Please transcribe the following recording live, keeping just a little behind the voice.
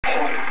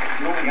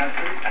Norman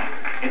Gunston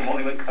in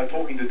Hollywood,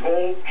 talking to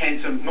tall,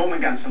 handsome Norman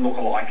Gunston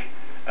look-alike,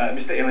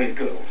 Mr. Elliott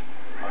Gould.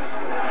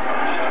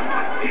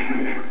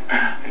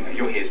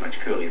 Your hair's much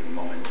curlier than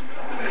mine.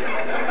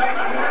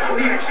 What are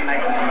you actually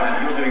making at the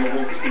moment? You're doing a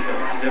Walt Disney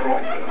film, is that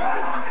right?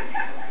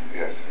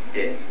 Yes.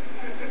 Yeah.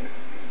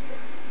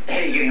 How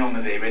are you getting on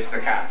with the rest of the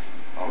cast?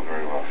 Oh,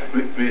 very well.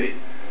 Really?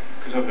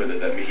 Because I've heard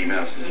that Mickey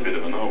Mouse is a bit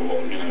of a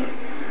know-all, you know.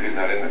 He's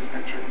not in this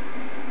picture.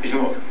 He's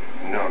not?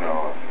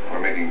 No. We're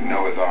making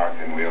Noah's Ark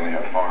and we only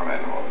have farm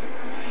animals.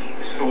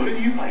 So who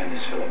do you play in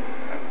this film?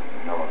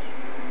 Noah.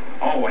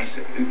 Oh, I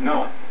see.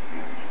 Noah.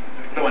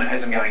 The one that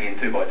has them going in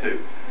 2 by 2.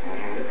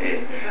 Mm-hmm.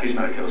 Yeah. His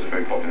motels are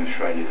very popular in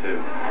Australia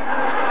too.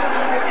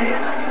 Yeah.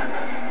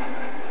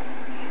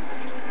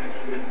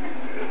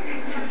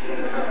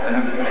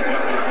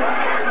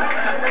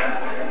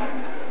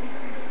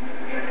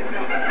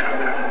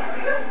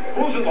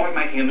 What was it like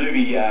making a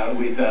movie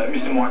with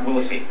Mr. Mike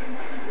Willisey?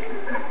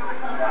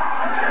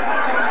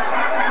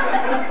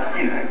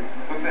 You know,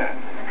 What's that?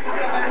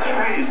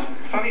 Australia's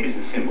funny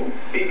business symbol.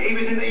 He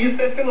was in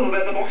the film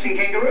about the boxing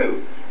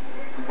kangaroo.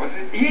 Was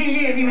it?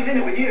 Yeah, he was in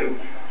it with you.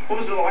 What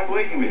was it like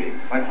working with him?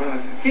 Mike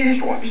Willis? Yeah,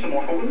 that's right, Mr.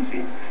 Michael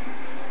Willisey.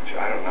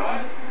 I don't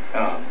know.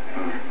 Oh.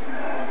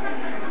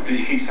 Does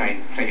he keep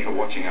saying thank you for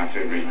watching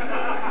after every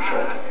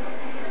shot?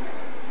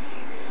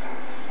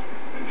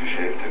 Did you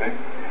shave today?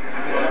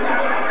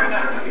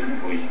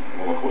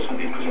 Well, of course I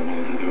did, because I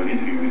wanted to do an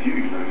interview with you,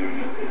 you know.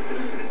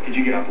 Did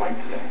you get up late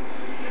today?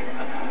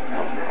 No,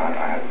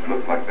 I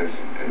looked like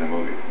this in the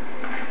movie.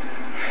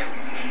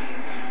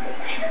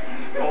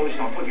 Oh,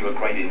 listen, I thought you were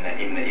great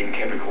in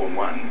Capricorn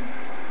 1.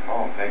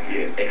 Oh, thank you.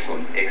 Yeah,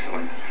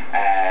 excellent.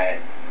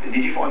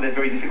 Did you find that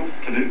very difficult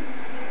to do?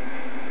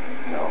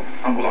 No.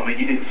 Well, I mean,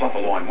 you didn't fluff a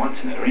line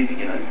once in it or anything,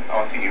 you know.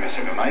 I think you must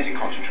have amazing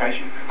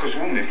concentration, because the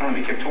woman in front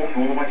of me kept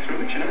talking all the way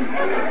through it, you know.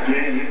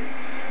 Yeah.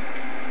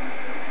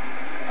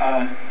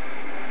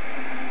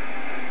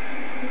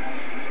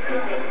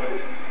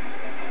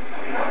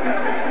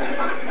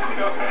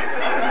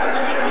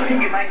 You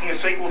think you're making a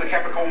sequel to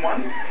Capricorn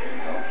 1?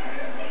 No.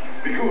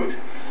 Be good.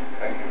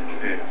 Thank you.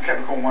 Yeah,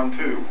 Capricorn 1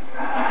 too.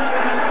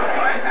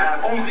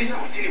 Oh, this,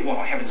 I'll tell you what,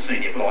 I haven't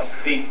seen it, but I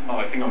think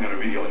I'm going to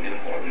really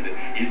identify with it,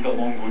 is The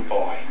Long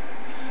Goodbye.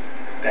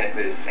 That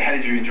was, how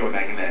did you enjoy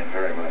making that?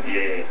 Very much.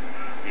 Yeah.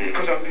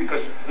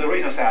 Because the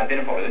reason I say I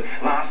identify with it,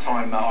 last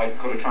time I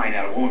got a train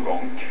out of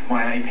Wollongong,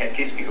 my Auntie Pat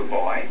kissed me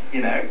goodbye,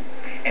 you know,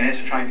 and as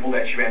the train pulled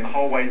out, she ran the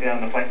whole way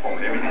down the platform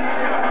and everything.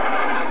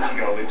 She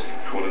got her lips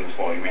caught in the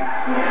sliding wind.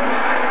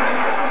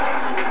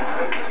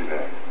 That's too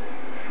bad.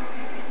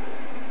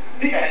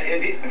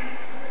 Yeah,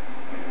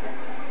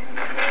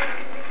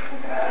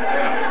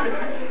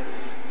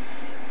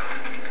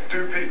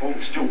 do people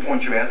still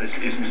point you out as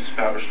Mrs.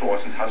 Barbara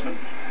Streisand's husband?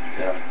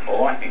 Yeah.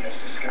 Oh, I think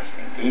that's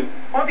disgusting. Do you?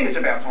 I think it's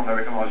about time they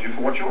recognise you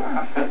for what you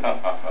are.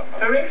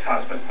 Her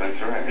ex-husband.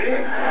 That's right.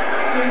 Yeah.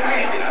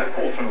 And, you know,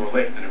 fall from the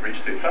left and a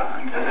bridge too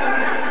far. Is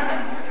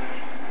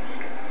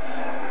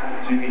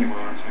there anything you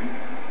want to ask me?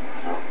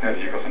 No. Now that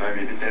you've got to know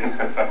me a bit better.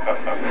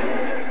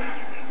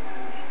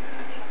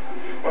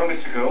 Well,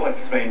 Mr. Gould,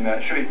 it's been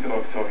truly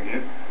delightful talking to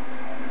you.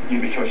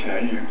 Because, you know,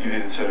 you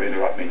didn't sort of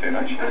interrupt me too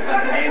much. And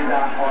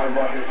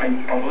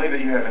I believe that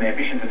you have an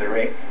ambition to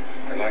direct.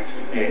 I'd like to.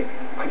 Yeah.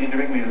 Could you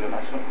direct me to the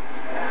Muslim?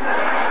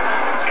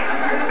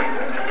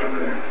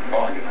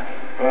 Oh, good.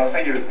 Well,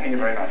 thank you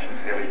very much,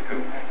 Mr. Elliott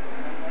Gould.